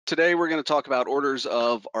Today we're going to talk about orders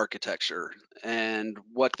of architecture and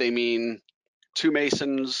what they mean to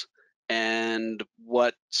Masons and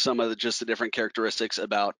what some of just the different characteristics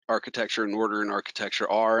about architecture and order in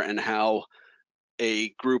architecture are, and how a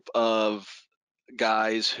group of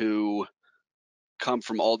guys who come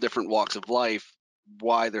from all different walks of life,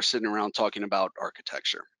 why they're sitting around talking about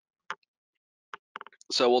architecture.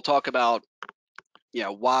 So we'll talk about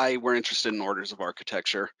why we're interested in orders of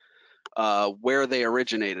architecture, where they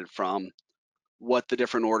originated from, what the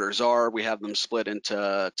different orders are. We have them split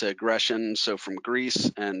into Grecian, so from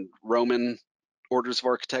Greece, and Roman orders of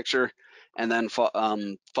architecture, and then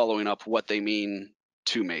following up what they mean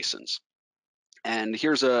to Masons. And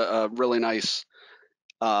here's a really nice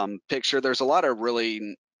picture. There's a lot of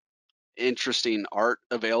really interesting art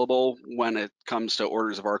available when it comes to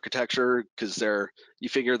orders of architecture, because you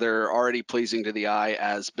figure they're already pleasing to the eye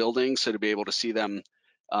as buildings, so to be able to see them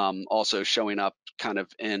also showing up kind of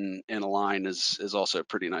in a line is also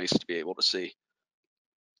pretty nice to be able to see.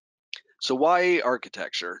 So why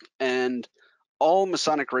architecture? And all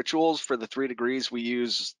Masonic rituals for the 3 degrees, we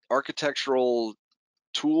use architectural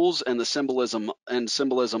tools and the symbolism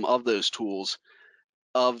of those tools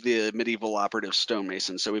of the medieval operative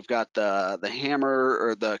stonemason. So we've got the hammer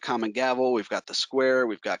or the common gavel, we've got the square,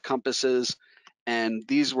 we've got compasses, and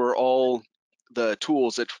these were all the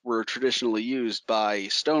tools that were traditionally used by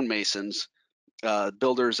stonemasons,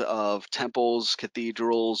 builders of temples,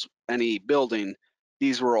 cathedrals, any building.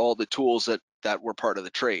 These were all the tools that were part of the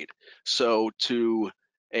trade. So to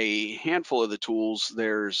a handful of the tools,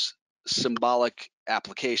 there's symbolic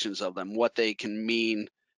applications of them, what they can mean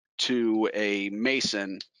to a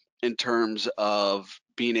mason in terms of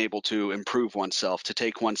being able to improve oneself, to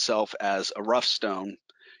take oneself as a rough stone,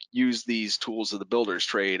 use these tools of the builder's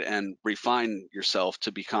trade, and refine yourself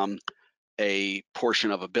to become a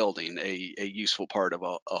portion of a building, a useful part of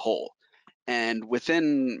a whole. And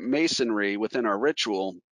within masonry, within our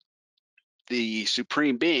ritual, the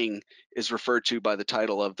supreme being is referred to by the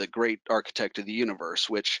title of the great architect of the universe,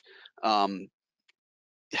 which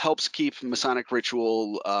helps keep Masonic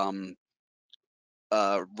ritual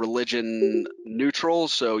religion neutral.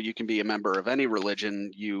 So you can be a member of any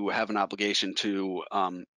religion. You have an obligation to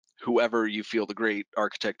whoever you feel the great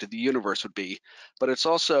architect of the universe would be. But it's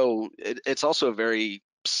also a very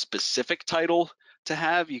specific title to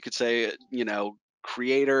have. You could say,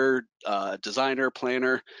 creator, designer,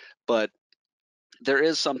 planner, but there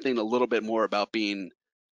is something a little bit more about being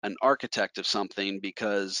an architect of something,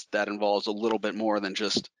 because that involves a little bit more than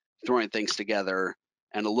just throwing things together,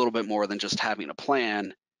 and a little bit more than just having a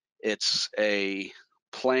plan. It's a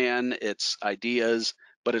plan, it's ideas,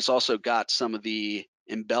 but it's also got some of the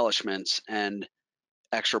embellishments and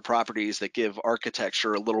extra properties that give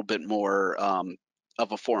architecture a little bit more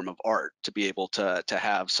of a form of art, to be able to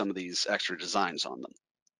have some of these extra designs on them.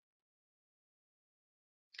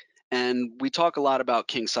 And we talk a lot about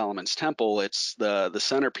King Solomon's Temple. It's the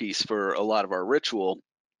centerpiece for a lot of our ritual.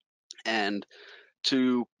 And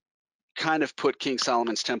to kind of put King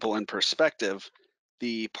Solomon's Temple in perspective,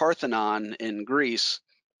 the Parthenon in Greece,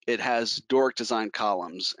 it has Doric design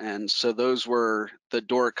columns. And so the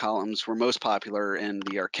Doric columns were most popular in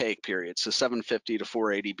the Archaic period, so 750 to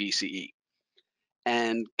 480 BCE.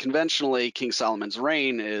 And conventionally, King Solomon's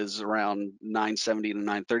reign is around 970 to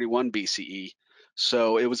 931 BCE.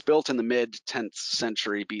 So it was built in the mid 10th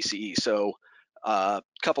century BCE. So a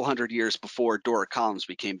couple hundred years before Doric columns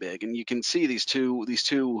became big. And you can see these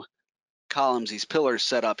two columns, these pillars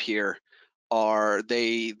set up here,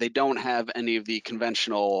 they don't have any of the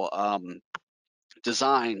conventional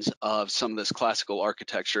designs of some of this classical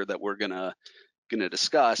architecture that we're gonna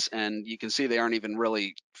discuss. And you can see they aren't even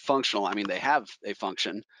really functional. I mean, they have a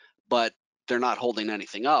function, but they're not holding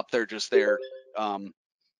anything up. They're just there,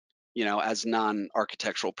 as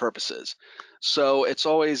non-architectural purposes. So it's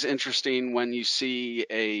always interesting when you see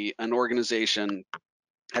an organization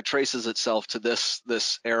that traces itself to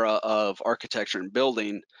this era of architecture and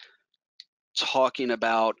building, talking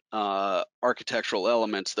about architectural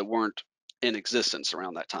elements that weren't in existence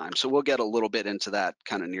around that time. So we'll get a little bit into that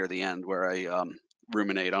kind of near the end, where I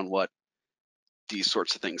ruminate on what these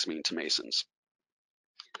sorts of things mean to Masons.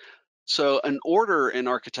 So an order in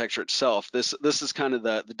architecture itself, this is kind of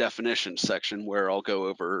the definition section, where I'll go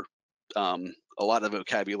over a lot of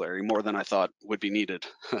vocabulary, more than I thought would be needed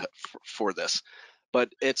for this. But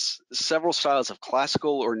it's several styles of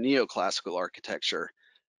classical or neoclassical architecture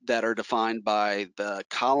that are defined by the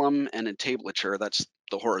column and entablature, that's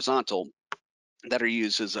the horizontal, that are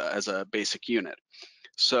used as a basic unit.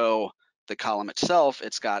 So the column itself,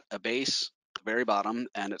 it's got a base at the very bottom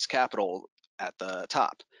and its capital at the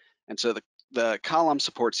top. And so the column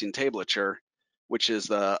supports the entablature, which is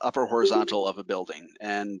the upper horizontal of a building,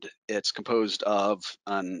 and it's composed of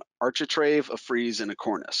an architrave, a frieze, and a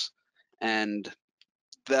cornice. And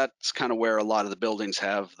that's kind of where a lot of the buildings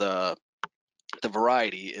have the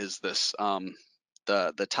variety is this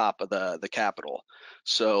the top of the capital.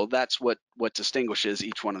 So that's what distinguishes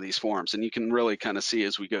each one of these forms, and you can really kind of see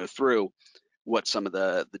as we go through what some of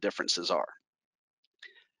the differences are.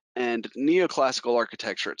 And neoclassical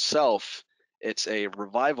architecture itself, it's a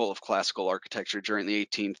revival of classical architecture during the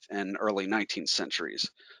 18th and early 19th centuries.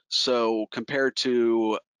 So compared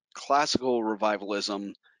to classical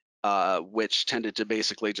revivalism, which tended to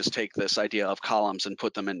basically just take this idea of columns and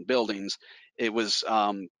put them in buildings, it was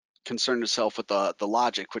concerned itself with the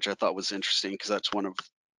logic, which I thought was interesting because that's one of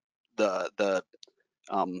the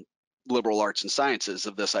um, liberal arts and sciences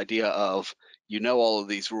of this idea of, you know, all of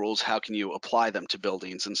these rules, how can you apply them to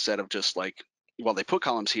buildings instead of just like, well, they put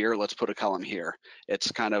columns here, let's put a column here.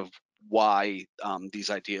 It's kind of why these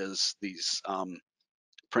ideas, these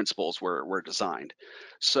principles were designed.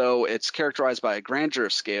 So it's characterized by a grandeur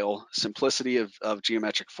of scale, simplicity of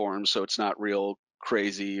geometric forms, so it's not real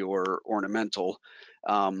crazy or ornamental.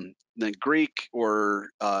 Then Greek or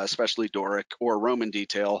especially Doric or Roman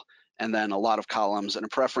detail, and then a lot of columns and a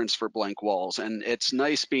preference for blank walls. And it's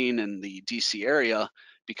nice being in the DC area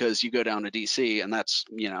because you go down to DC and that's,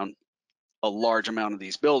 you know, a large amount of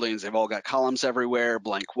these buildings. They've all got columns everywhere,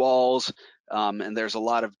 blank walls, and there's a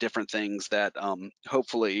lot of different things that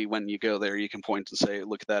hopefully when you go there, you can point and say,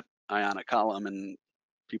 look at that ionic column, and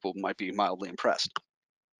people might be mildly impressed.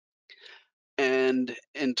 And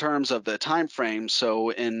in terms of the time frame,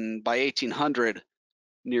 so by 1800,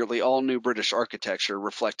 nearly all new British architecture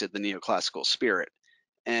reflected the neoclassical spirit.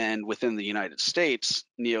 And within the United States,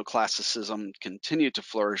 neoclassicism continued to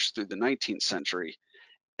flourish through the 19th century,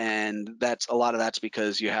 and that's a lot of that's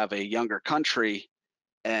because you have a younger country,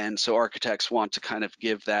 and so architects want to kind of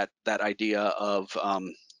give that idea of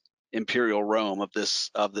imperial Rome, of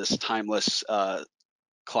this timeless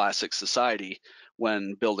classic society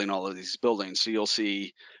when building all of these buildings. So you'll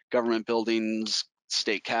see government buildings,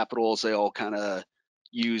 state capitals, they all kind of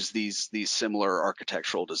use these similar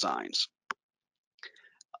architectural designs.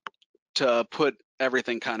 To put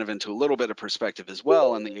everything kind of into a little bit of perspective as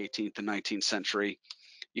well, in the 18th and 19th century,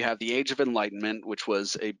 you have the Age of Enlightenment, which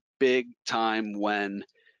was a big time when,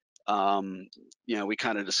 you know, we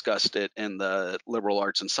kind of discussed it in the liberal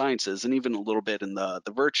arts and sciences, and even a little bit in the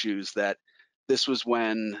virtues, that this was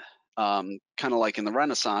when, kind of like in the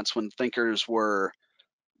Renaissance, when thinkers were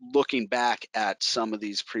looking back at some of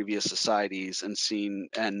these previous societies and seeing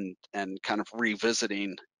and kind of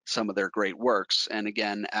revisiting some of their great works, and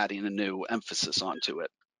again adding a new emphasis onto it.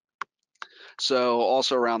 So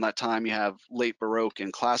also around that time, you have late Baroque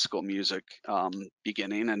and classical music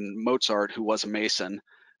beginning, and Mozart, who was a Mason,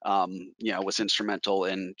 you know, was instrumental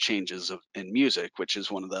in changes in music, which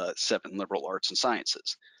is one of the 7 liberal arts and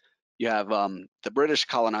sciences. You have the British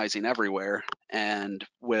colonizing everywhere, and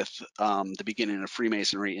with the beginning of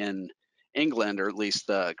Freemasonry in England, or at least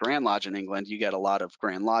the Grand Lodge in England, you get a lot of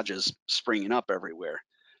Grand Lodges springing up everywhere.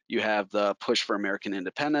 You have the push for American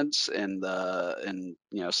independence in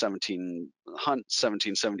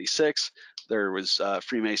 1776. There was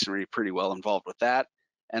Freemasonry pretty well involved with that,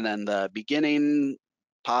 and then the beginning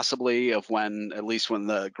possibly of when, at least when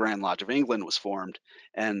the Grand Lodge of England was formed,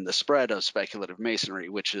 and the spread of speculative masonry,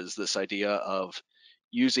 which is this idea of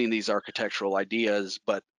using these architectural ideas,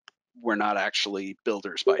 but we're not actually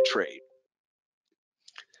builders by trade.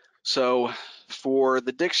 So for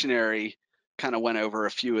the dictionary, kind of went over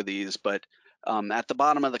a few of these, but at the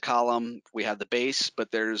bottom of the column, we have the base,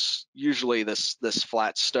 but there's usually this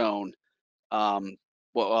flat stone.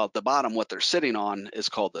 Well, at the bottom, what they're sitting on is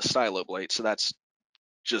called the styloblate. So that's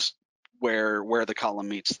just where the column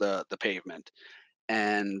meets the pavement,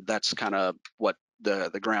 and that's kind of what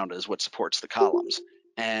the ground is, what supports the columns.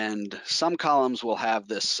 And some columns will have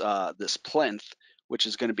this this plinth, which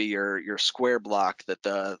is going to be your square block that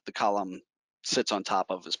the column sits on top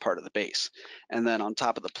of as part of the base. And then on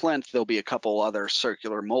top of the plinth, there'll be a couple other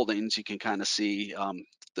circular moldings. You can kind of see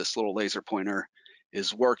this little laser pointer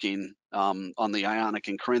is working on the Ionic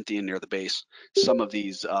and Corinthian near the base. Some of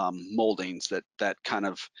these moldings that kind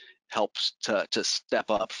of helps to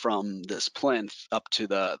step up from this plinth up to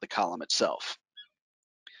the column itself.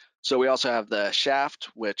 So we also have the shaft,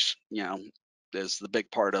 which, you know, is the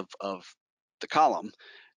big part of the column,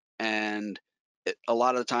 and a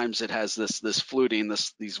lot of the times it has this fluting,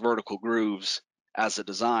 these vertical grooves as a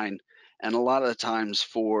design, and a lot of the times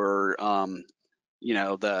for you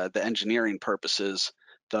know, the engineering purposes,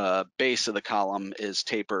 the base of the column is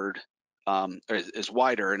tapered is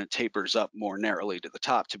wider, and it tapers up more narrowly to the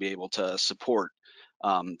top to be able to support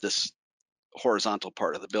this horizontal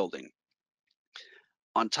part of the building.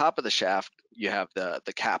 On top of the shaft, you have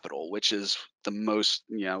the capital, which is the most,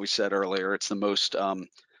 we said earlier, it's the most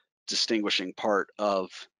distinguishing part of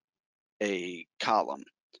a column.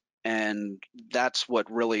 And that's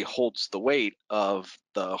what really holds the weight of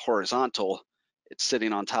the horizontal. It's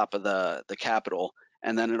sitting on top of the capital.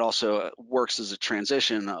 And then it also works as a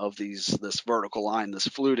transition of this vertical line, this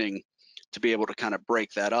fluting, to be able to kind of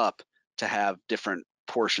break that up to have different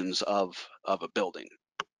portions of a building.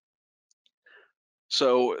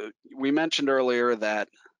 So we mentioned earlier that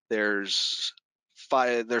there's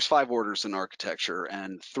five orders in architecture,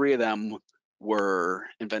 and three of them were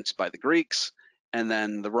invented by the Greeks, and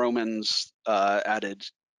then the Romans added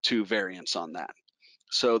two variants on that.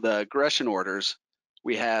 So the Grecian orders,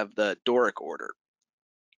 we have the Doric order.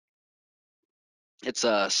 It's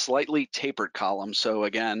a slightly tapered column, so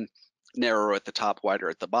again, narrower at the top, wider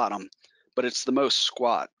at the bottom, but it's the most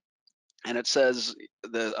squat. And it says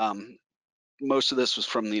most of this was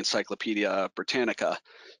from the Encyclopedia Britannica.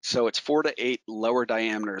 So it's 4 to 8 lower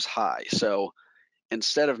diameters high. So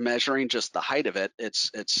instead of measuring just the height of it,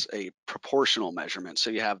 it's a proportional measurement.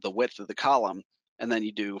 So you have the width of the column, and then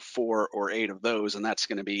you do 4 or 8 of those, and that's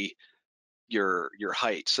going to be your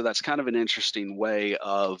height. So that's kind of an interesting way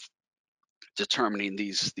of determining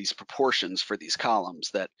these proportions for these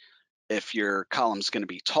columns, that if your column's going to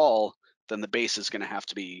be tall, then the base is going to have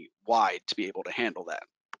to be wide to be able to handle that.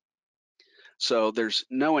 So there's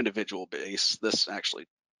no individual base. This actually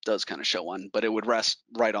does kind of show one, but it would rest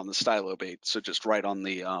right on the stylobate, so just right on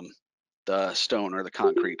the stone or the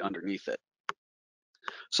concrete underneath it.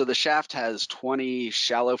 So the shaft has 20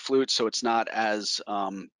 shallow flutes, so it's not as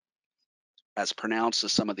pronounced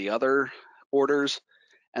as some of the other orders.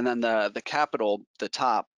 And then the capital, the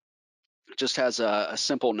top, just has a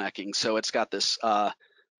simple necking. So it's got this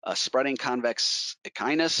a spreading convex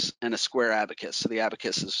echinus and a square abacus. So the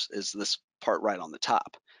abacus is this part right on the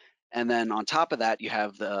top. And then on top of that, you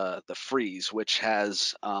have the frieze, which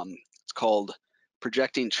has it's called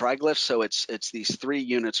projecting triglyphs. So it's these 3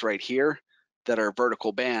 units right here that are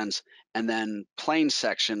vertical bands, and then plane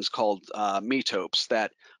sections called metopes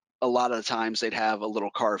that a lot of the times they'd have a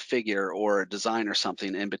little carved figure or a design or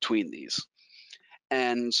something in between these.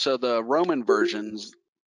 And so the Roman versions,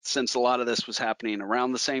 since a lot of this was happening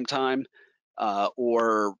around the same time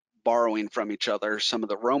or borrowing from each other, some of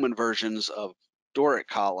the Roman versions of Doric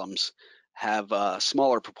columns have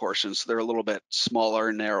smaller proportions. They're a little bit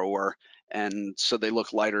smaller, narrower, and so they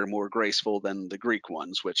look lighter and more graceful than the Greek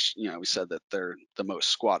ones, which, we said that they're the most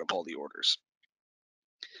squat of all the orders.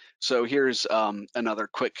 So here's another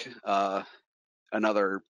quick,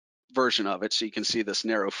 another version of it. So you can see this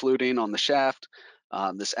narrow fluting on the shaft,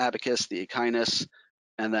 this abacus, the echinus,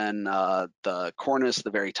 and then the cornice,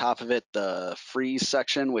 the very top of it, the frieze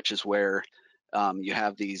section, which is where you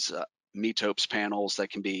have these metopes panels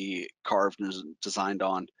that can be carved and designed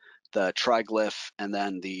on, the triglyph, and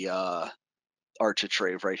then the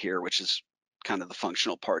architrave right here, which is kind of the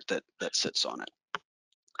functional part that sits on it.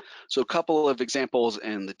 So a couple of examples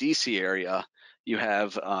in the DC area, you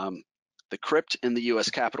have the crypt in the U.S.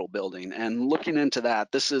 Capitol building, and looking into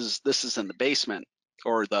that, this is in the basement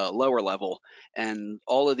or the lower level, and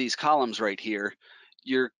all of these columns right here,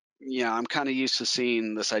 I'm kind of used to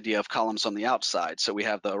seeing this idea of columns on the outside. So we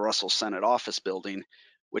have the Russell Senate office building,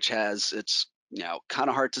 which has it's kind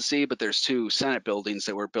of hard to see, but there's 2 Senate buildings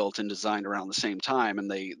that were built and designed around the same time, and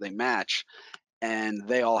they match, and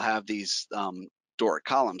they all have these Doric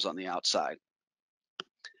columns on the outside.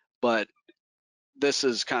 But this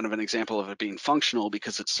is kind of an example of it being functional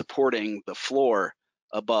because it's supporting the floor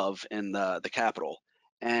above in the Capitol.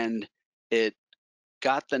 And it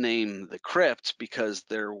got the name the crypt because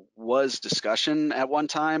there was discussion at one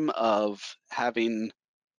time of having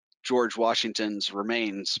George Washington's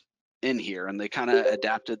remains in here, and they kind of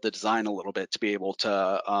adapted the design a little bit to be able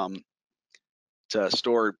to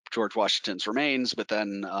store George Washington's remains, but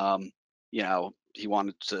then he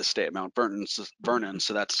wanted to stay at Mount Vernon,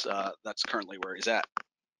 so that's currently where he's at.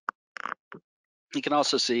 You can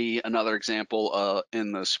also see another example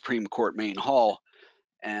in the Supreme Court main hall,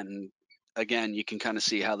 and again, you can kind of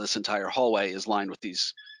see how this entire hallway is lined with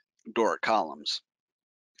these Doric columns.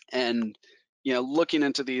 And looking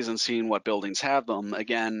into these and seeing what buildings have them,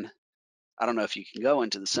 again, I don't know if you can go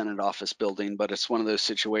into the Senate office building, but it's one of those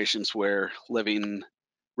situations where living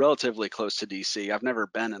relatively close to DC, I've never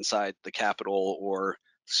been inside the Capitol or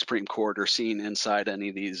Supreme Court or seen inside any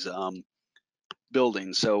of these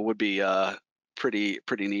buildings, so it would be pretty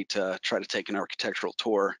neat to try to take an architectural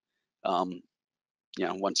tour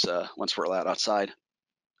once we're allowed outside.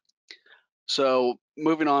 So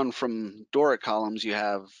moving on from Doric columns, you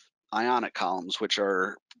have Ionic columns, which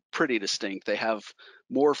are pretty distinct. They have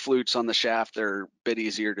more flutes on the shaft. They're a bit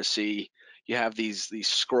easier to see. You have these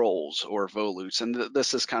scrolls or volutes, and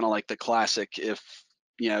this is kind of like the classic. If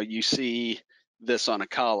you see this on a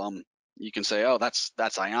column, you can say, oh,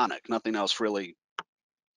 that's Ionic. Nothing else really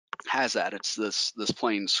has that. It's this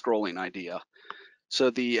plain scrolling idea. So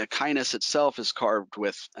the Aquinas itself is carved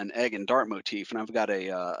with an egg and dart motif, and I've got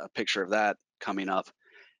a picture of that coming up.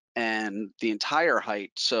 And the entire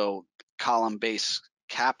height, so column, base,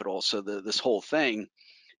 capital, so this whole thing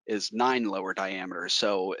is 9 lower diameters.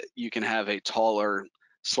 So you can have a taller,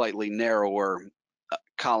 slightly narrower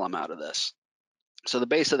column out of this. So the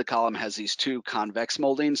base of the column has these two convex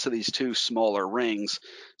moldings, so these two smaller rings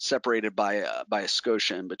separated by a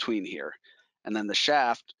scotia in between here. And then the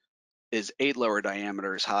shaft is 8 lower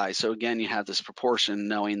diameters high. So again, you have this proportion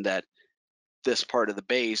knowing that this part of the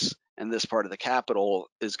base and this part of the capital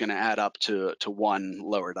is going to add up to 1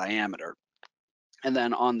 lower diameter. And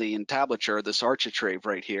then on the entablature, this architrave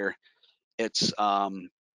right here, it's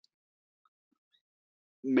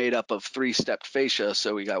made up of 3-stepped fascia.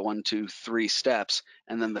 So we got 1, 2, 3 steps.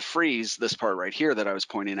 And then the frieze, this part right here that I was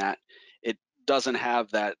pointing at, it doesn't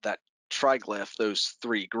have that triglyph, those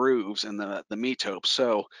 3 grooves in the metope.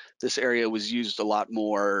 So this area was used a lot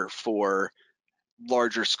more for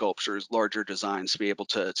larger sculptures, larger designs to be able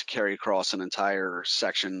to carry across an entire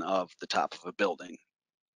section of the top of a building.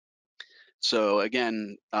 So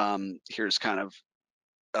again, here's kind of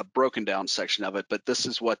a broken down section of it, but this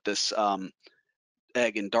is what this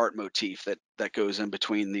egg and dart motif that goes in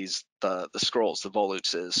between these the scrolls, the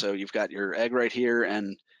volutes is. So you've got your egg right here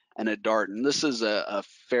and a dart, and this is a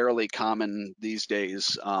fairly common these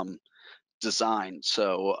days design.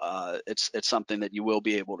 So it's something that you will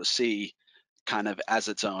be able to see kind of as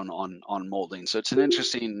its own on molding. So it's an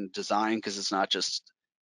interesting design because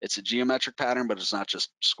it's a geometric pattern, but it's not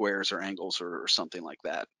just squares or angles or something like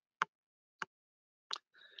that.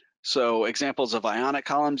 So examples of Ionic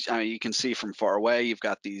columns, you can see from far away, you've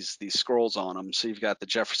got these scrolls on them. So you've got the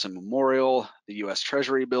Jefferson Memorial, the U.S.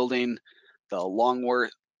 Treasury Building, the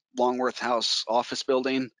Longworth House office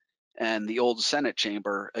building, and the old Senate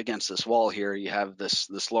chamber. Against this wall here, you have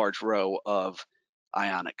this large row of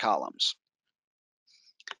Ionic columns.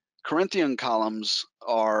 Corinthian columns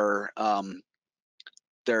are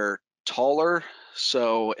they're taller,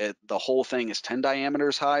 so the whole thing is 10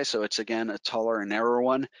 diameters high, so it's again a taller and narrower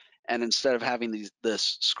one. And instead of having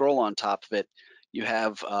this scroll on top of it, you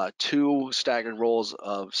have 2 staggered rows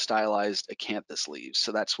of stylized acanthus leaves.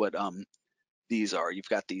 So that's what these are. You've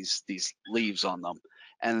got these leaves on them,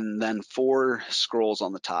 and then 4 scrolls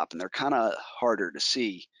on the top, and they're kind of harder to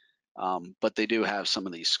see, but they do have some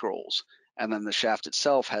of these scrolls. And then the shaft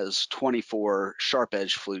itself has 24 sharp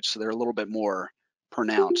edge flutes, so they're a little bit more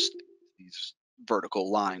pronounced, these vertical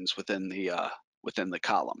lines within the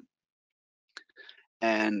column.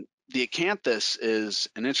 And the acanthus is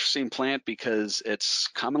an interesting plant because it's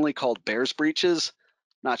commonly called bear's breeches.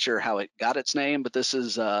 Not sure how it got its name, but this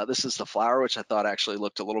is the flower, which I thought actually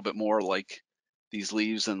looked a little bit more like these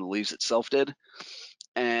leaves than the leaves itself did.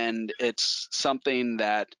 And it's something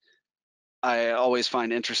that I always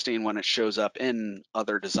find interesting when it shows up in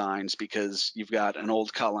other designs, because you've got an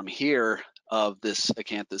old column here of this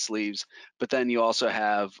acanthus leaves, but then you also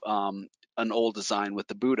have an old design with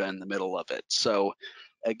the Buddha in the middle of it. So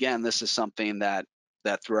again, this is something that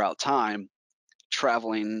throughout time,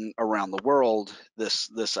 traveling around the world,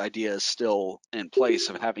 this idea is still in place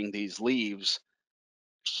of having these leaves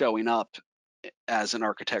showing up as an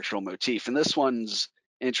architectural motif. And this one's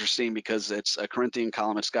interesting because it's a Corinthian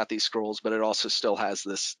column. It's got these scrolls, but it also still has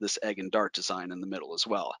this egg and dart design in the middle as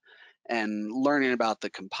well. And learning about the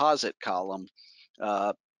composite column,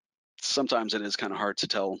 sometimes it is kind of hard to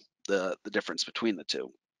tell the difference between the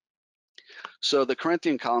two. So the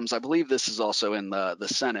Corinthian columns, I believe this is also in the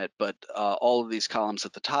Senate, but all of these columns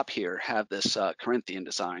at the top here have this Corinthian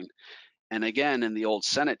design. And again, in the old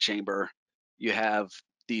Senate chamber, you have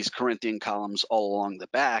these Corinthian columns all along the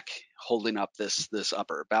back holding up this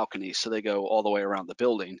upper balcony. So they go all the way around the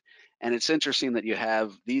building. And it's interesting that you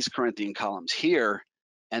have these Corinthian columns here,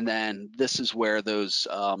 and then this is where those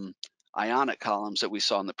Ionic columns that we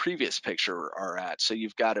saw in the previous picture are at. So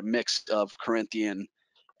you've got a mix of Corinthian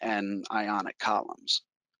and Ionic columns,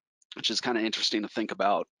 which is kind of interesting to think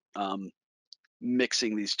about,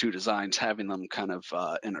 mixing these two designs, having them kind of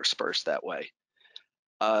interspersed that way.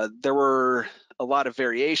 There were a lot of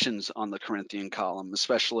variations on the Corinthian column,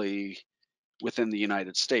 especially within the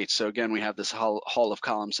United States. So again, we have this hall of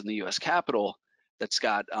columns in the U.S. Capitol that's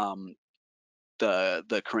got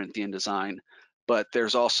the Corinthian design, but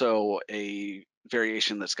there's also a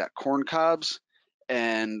variation that's got corn cobs.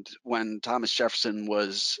 And when Thomas Jefferson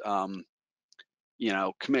was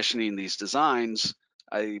commissioning these designs,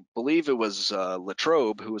 I believe it was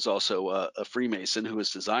Latrobe, who was also a Freemason, who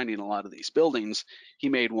was designing a lot of these buildings. He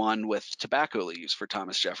made one with tobacco leaves for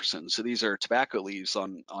Thomas Jefferson. So these are tobacco leaves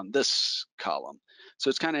on this column. So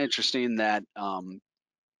it's kind of interesting that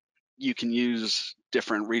you can use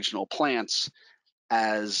different regional plants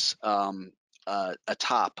as a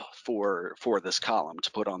top for this column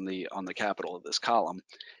to put on the capital of this column,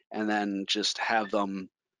 and then just have them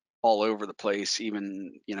all over the place,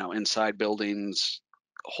 even inside buildings,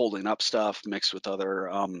 holding up stuff mixed with other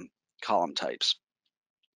column types.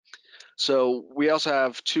 So we also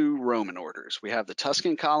have two Roman orders. We have the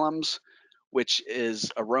Tuscan columns, which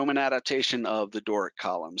is a Roman adaptation of the Doric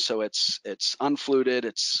column. So it's unfluted,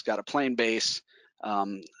 it's got a plain base,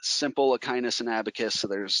 simple echinus and abacus, so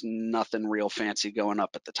there's nothing real fancy going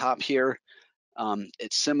up at the top here.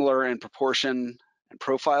 It's similar in proportion and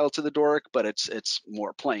profile to the Doric, but it's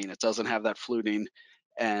more plain. It doesn't have that fluting,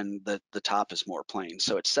 and the top is more plain.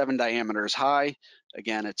 So it's 7 diameters high.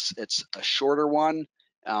 Again, it's a shorter one,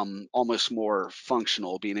 almost more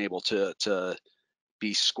functional, being able to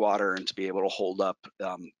be squatter and to be able to hold up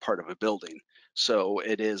part of a building. So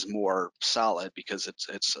it is more solid because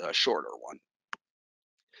it's a shorter one.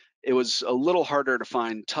 It was a little harder to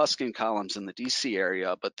find Tuscan columns in the DC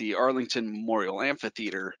area, but the Arlington Memorial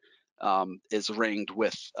Amphitheater is ringed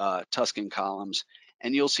with Tuscan columns,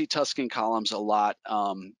 and you'll see Tuscan columns a lot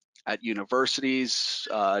at universities,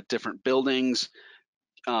 different buildings.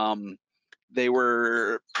 They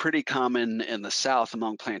were pretty common in the South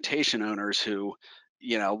among plantation owners who,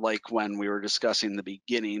 like when we were discussing the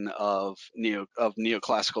beginning of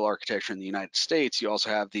neoclassical architecture in the United States, you also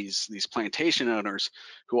have these plantation owners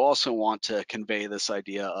who also want to convey this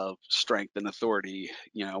idea of strength and authority,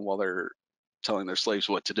 while they're telling their slaves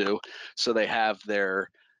what to do. So they have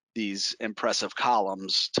these impressive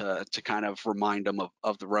columns to kind of remind them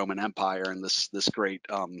of the Roman Empire and this great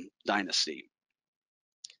dynasty.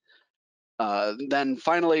 Then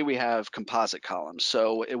finally, we have composite columns.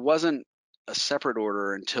 So it wasn't a separate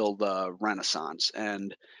order until the Renaissance,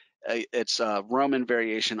 and it's a Roman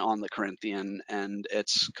variation on the Corinthian, and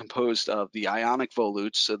it's composed of the Ionic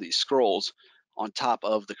volutes, so these scrolls, on top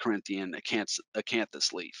of the Corinthian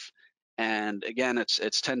acanthus leaf. And again,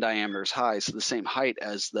 it's 10 diameters high, so the same height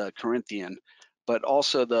as the Corinthian, but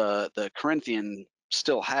also the Corinthian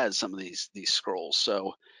still has some of these scrolls.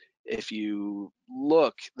 So if you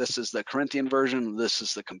look, this is the Corinthian version, this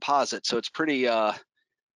is the composite. So it's pretty,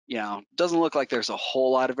 doesn't look like there's a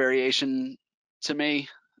whole lot of variation to me.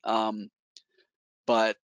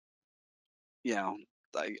 But,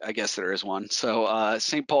 I guess there is one. So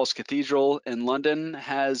St. Paul's Cathedral in London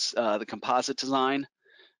has the composite design,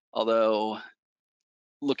 although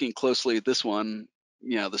looking closely at this one,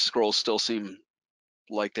 the scrolls still seem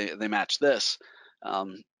like they match this.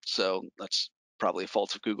 So that's probably a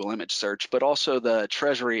fault of Google image search, but also the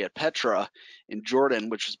treasury at Petra in Jordan,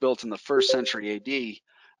 which was built in the 1st century AD.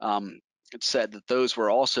 It said that those were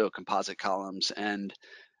also composite columns. And,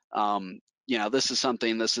 this is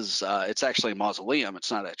something, it's actually a mausoleum.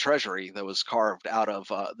 It's not a treasury that was carved out of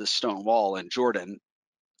the stone wall in Jordan.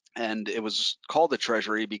 And it was called the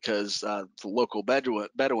treasury because the local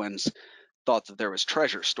Bedouins thought that there was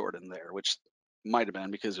treasure stored in there, which might have been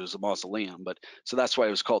because it was a mausoleum, but so that's why it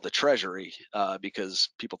was called the treasury, because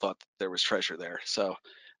people thought that there was treasure there. So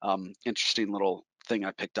interesting little thing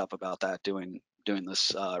I picked up about that doing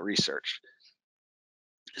this research.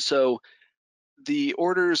 So the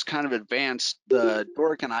orders kind of advanced. The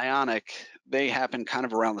Doric and Ionic, they happen kind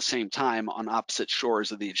of around the same time on opposite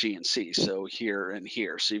shores of the Aegean Sea, so here and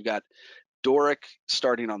here. So you've got Doric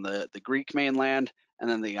starting on the Greek mainland, and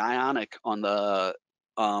then the Ionic on the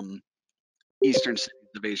eastern cities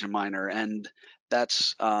of Asia Minor, and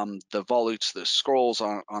that's the volutes, the scrolls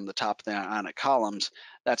on the top of the Ionic columns.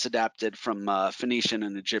 That's adapted from Phoenician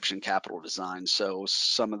and Egyptian capital design. So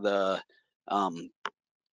some of the,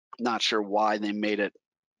 not sure why they made it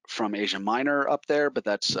from Asia Minor up there, but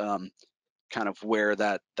that's kind of where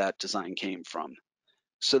that design came from.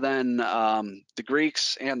 So then the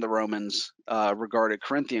Greeks and the Romans regarded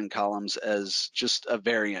Corinthian columns as just a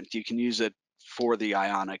variant. You can use it for the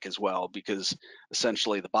Ionic as well, because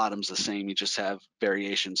essentially the bottom's the same. You just have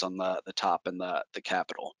variations on the top and the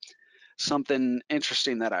capital. Something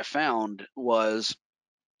interesting that I found was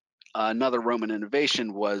another Roman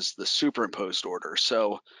innovation was the superimposed order.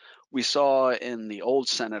 So we saw in the old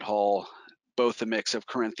Senate Hall both a mix of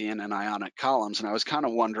Corinthian and Ionic columns, and I was kind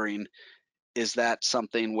of wondering is that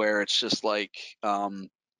something where it's just like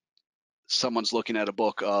someone's looking at a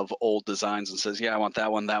book of old designs and says, yeah, I want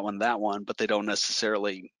that one, that one, that one, but they don't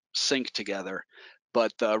necessarily sync together.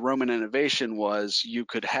 But the Roman innovation was you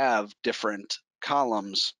could have different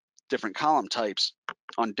columns, different column types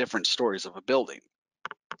on different stories of a building.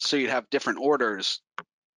 So you'd have different orders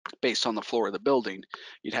based on the floor of the building.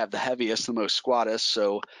 You'd have the heaviest, the most squattest,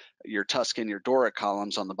 so your Tuscan, your Doric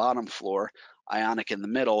columns on the bottom floor, Ionic in the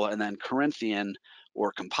middle, and then Corinthian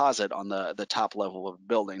or composite on the top level of the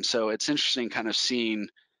building. So it's interesting kind of seeing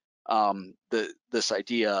this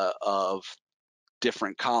idea of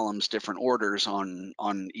different columns, different orders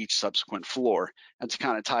on each subsequent floor. And to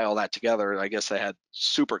kind of tie all that together, I guess they had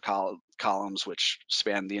super columns which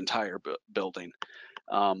spanned the entire building.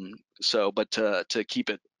 But to keep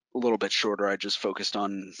it a little bit shorter, I just focused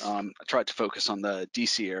on I tried to focus on the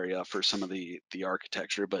DC area for some of the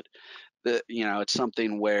architecture. But it's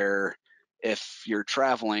something where if you're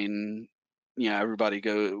traveling, everybody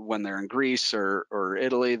go when they're in Greece or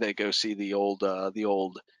Italy, they go see the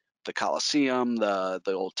Colosseum, the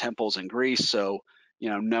old temples in Greece. So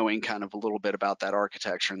knowing kind of a little bit about that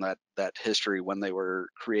architecture and that history when they were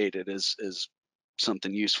created is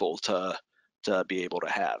something useful to be able to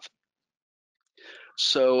have.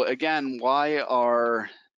 So again, why are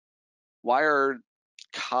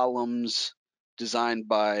columns designed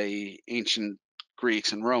by ancient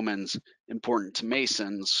Greeks and Romans important to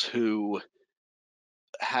Masons, who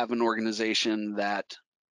have an organization that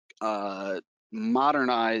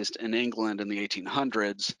modernized in England in the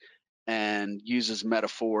 1800s and uses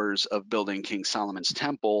metaphors of building King Solomon's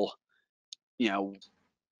temple?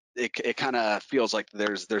 It kind of feels like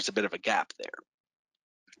there's a bit of a gap there.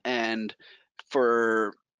 And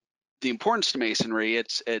for the importance to Masonry,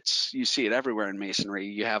 it's you see it everywhere in Masonry.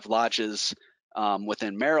 You have lodges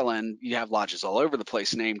within Maryland. You have lodges all over the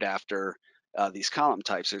place named after these column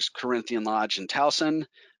types. There's Corinthian Lodge in Towson.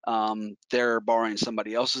 They're borrowing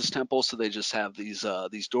somebody else's temple, so they just have these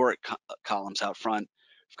Doric columns out front.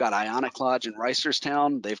 We've got Ionic Lodge in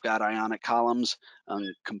Reisterstown. They've got Ionic columns.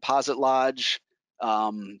 Composite Lodge.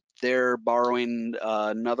 They're borrowing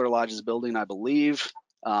another lodge's building, I believe.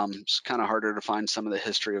 It's kind of harder to find some of the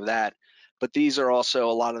history of that. But these are also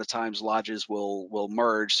a lot of the times lodges will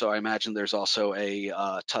merge. So I imagine there's also a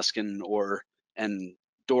Tuscan and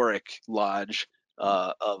Doric lodge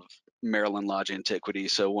of Maryland Lodge Antiquity.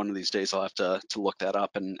 So one of these days I'll have to look that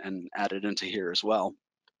up and add it into here as well.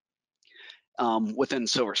 Within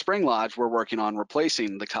Silver Spring Lodge, we're working on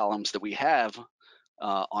replacing the columns that we have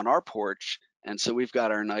on our porch. And so we've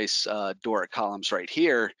got our nice Doric columns right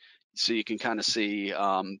here. So you can kind of see,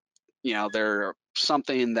 they're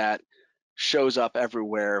something that shows up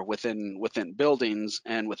everywhere within buildings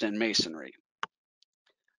and within masonry.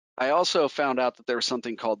 I also found out that there was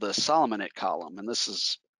something called the Solomonic column, and this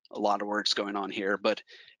is a lot of words going on here, but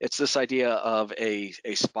it's this idea of a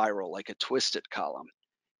spiral, like a twisted column.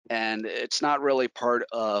 And it's not really part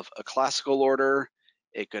of a classical order.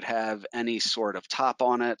 It could have any sort of top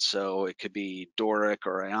on it, so it could be Doric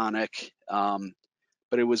or Ionic,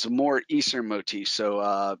 but it was a more Eastern motif,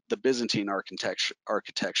 so the Byzantine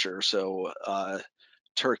architecture, so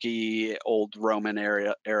Turkey, old Roman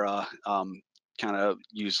era kind of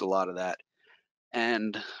used a lot of that.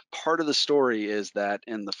 And part of the story is that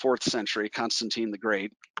in the 4th century, Constantine the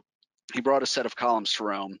Great, he brought a set of columns to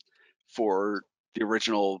Rome for the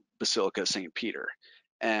original Basilica of St. Peter.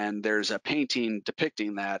 And there's a painting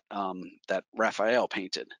depicting that that Raphael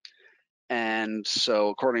painted. And so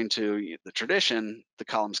according to the tradition, the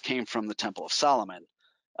columns came from the Temple of Solomon.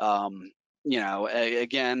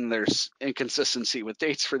 Again, there's inconsistency with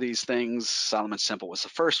dates for these things. Solomon's temple was the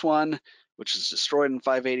first one, which was destroyed in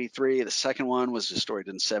 583. The second one was destroyed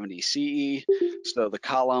in 70 CE. So the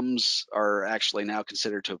columns are actually now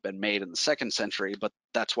considered to have been made in the 2nd century, but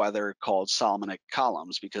that's why they're called Solomonic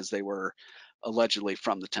columns, because they were allegedly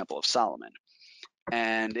from the Temple of Solomon.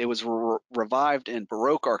 And it was revived in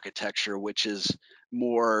Baroque architecture, which is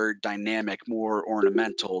more dynamic, more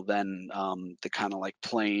ornamental than the kind of like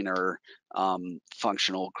plain or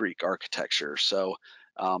functional Greek architecture. So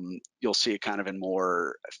you'll see it kind of in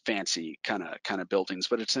more fancy kind of buildings.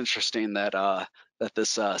 But it's interesting that that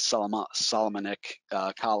this Solomonic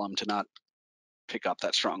column did not pick up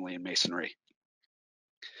that strongly in masonry.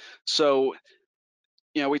 So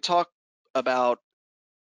we talk about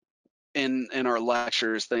in our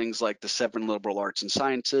lectures things like the 7 liberal arts and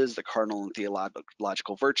sciences, the cardinal and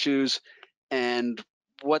theological virtues, and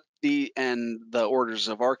the orders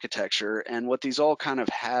of architecture. And what these all kind of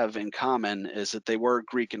have in common is that they were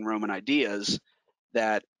Greek and Roman ideas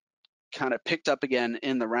that kind of picked up again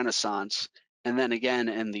in the Renaissance and then again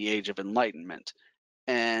in the Age of Enlightenment.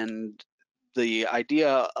 And the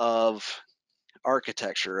idea of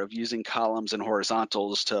architecture, of using columns and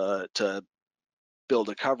horizontals to build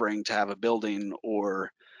a covering, to have a building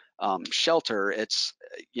or shelter, it's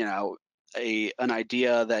an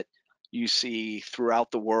idea that you see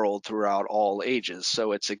throughout the world, throughout all ages.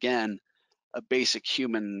 So it's again a basic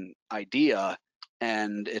human idea,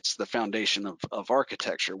 and it's the foundation of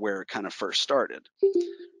architecture, where it kind of first started.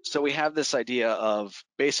 So we have this idea of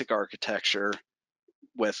basic architecture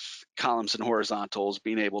with columns and horizontals,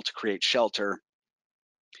 being able to create shelter,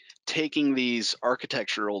 taking these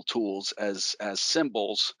architectural tools as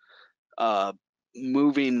symbols, uh,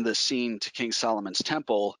 moving the scene to King Solomon's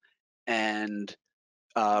temple, and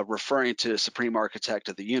referring to Supreme Architect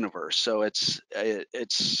of the Universe. So it's a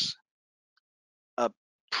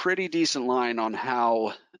pretty decent line on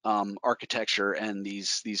how architecture and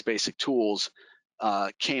these basic tools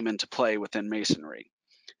came into play within Masonry.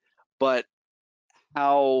 But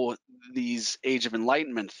how these Age of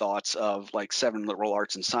Enlightenment thoughts of like 7 liberal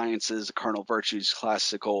arts and sciences, cardinal virtues,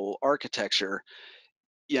 classical architecture,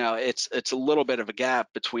 it's a little bit of a gap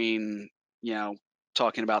between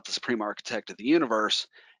talking about the Supreme Architect of the Universe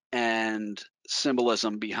and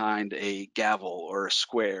symbolism behind a gavel or a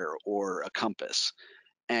square or a compass.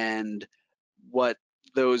 And what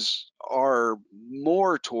those are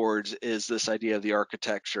more towards is this idea of the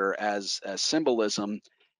architecture as symbolism,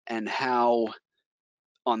 and how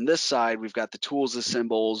on this side we've got the tools as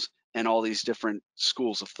symbols and all these different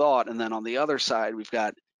schools of thought, and then on the other side we've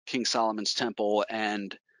got King Solomon's temple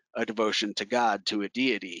and a devotion to God, to a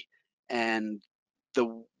deity. And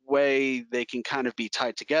the way they can kind of be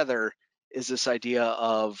tied together is this idea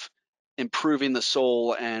of improving the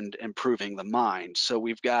soul and improving the mind. So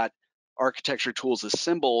we've got architecture tools as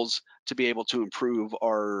symbols to be able to improve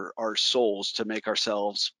our souls, to make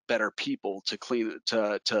ourselves better people, to clean,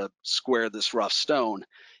 to square this rough stone,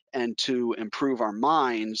 and to improve our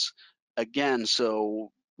minds again,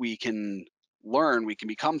 so we can learn, we can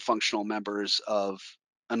become functional members of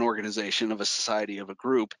an organization, of a society, of a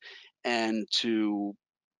group, and to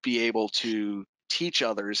be able to teach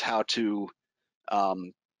others how to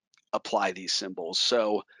um, apply these symbols.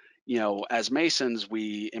 So, as Masons,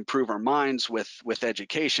 we improve our minds with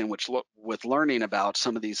education, with learning about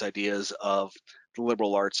some of these ideas of the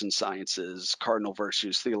liberal arts and sciences, cardinal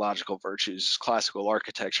virtues, theological virtues, classical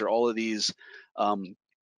architecture, all of these um,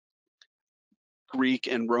 Greek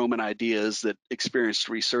and Roman ideas that experienced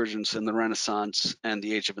resurgence in the Renaissance and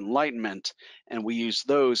the Age of Enlightenment, and we use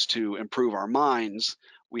those to improve our minds.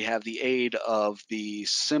 We have the aid of the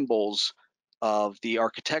symbols of the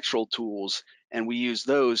architectural tools, and we use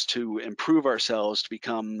those to improve ourselves, to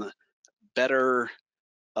become better,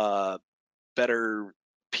 uh, better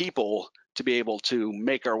people, to be able to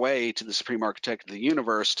make our way to the Supreme Architect of the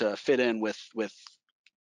Universe, to fit in with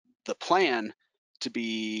the plan, to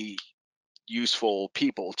be useful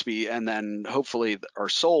people, to be, and then hopefully our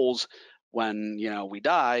souls, when we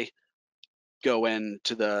die, go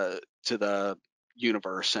into the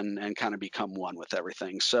universe and kind of become one with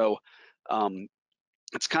everything. So um,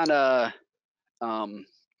 it's kind of um,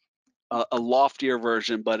 a loftier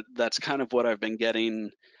version, but that's kind of what I've been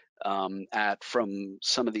getting at from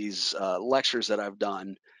some of these lectures that I've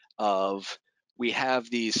done. Of, we have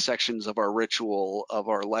these sections of our ritual, of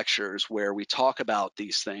our lectures, where we talk about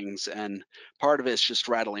these things, and part of it's just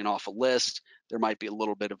rattling off a list. There might be a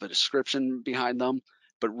little bit of a description behind them,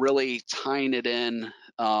 but really tying it in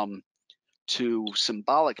to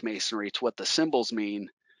symbolic masonry, to what the symbols mean,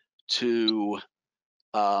 to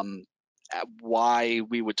um, why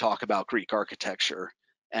we would talk about Greek architecture,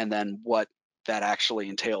 and then what that actually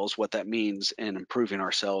entails, what that means in improving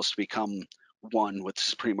ourselves to become one with the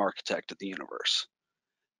Supreme Architect of the Universe.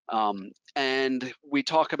 And we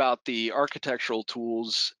talk about the architectural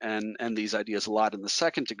tools and these ideas a lot in the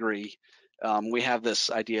second degree. We have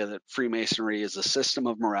this idea that Freemasonry is a system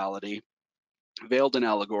of morality, veiled in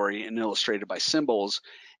allegory and illustrated by symbols.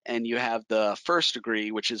 And you have the first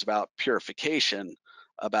degree, which is about purification,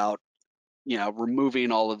 about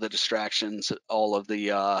removing all of the distractions, all of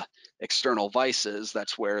the external vices.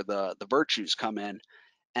 That's where the virtues come in.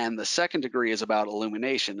 And the second degree is about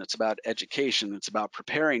illumination. It's about education. It's about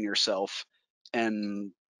preparing yourself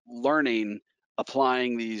and learning,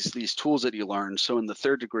 applying these tools that you learn. So in the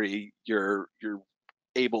third degree, you're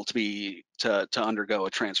able to undergo a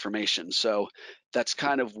transformation. So that's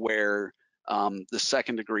kind of where the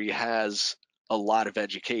second degree has a lot of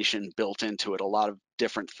education built into it, a lot of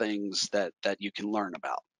different things that you can learn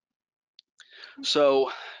about. So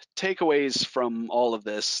takeaways from all of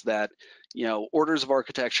this: that orders of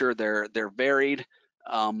architecture, they're varied.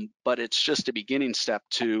 but it's just a beginning step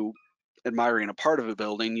to admiring a part of a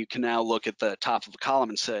building. You can now look at the top of a column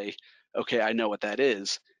and say, okay, I know what that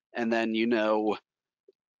is. And then you know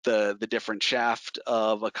the different shaft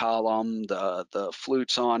of a column, the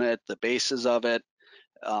flutes on it, the bases of it,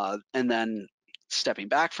 and then stepping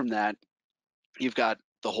back from that, you've got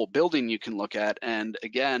the whole building you can look at. And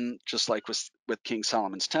again, just like with King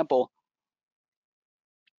Solomon's Temple,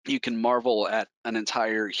 you can marvel at an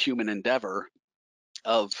entire human endeavor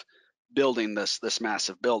of building this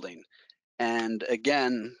massive building. And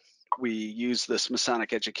again, we use this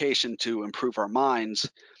Masonic education to improve our minds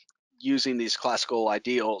using these classical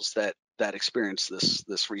ideals that experience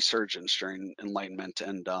this resurgence during Enlightenment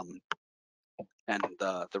and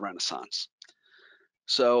the Renaissance.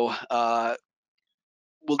 So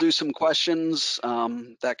we'll do some questions.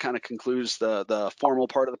 That kind of concludes the formal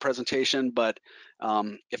part of the presentation. But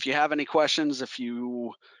if you have any questions, if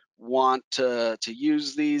you want to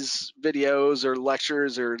use these videos or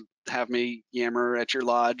lectures or have me yammer at your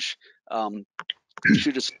lodge,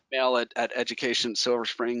 shoot us an email at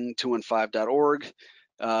education@silverspring215.org.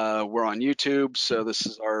 We're on YouTube, so this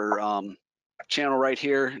is our channel right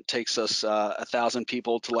here. It takes us 1,000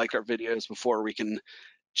 people to like our videos before we can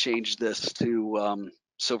change this to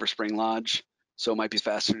Silver Spring Lodge. So it might be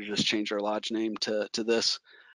faster to just change our lodge name to this.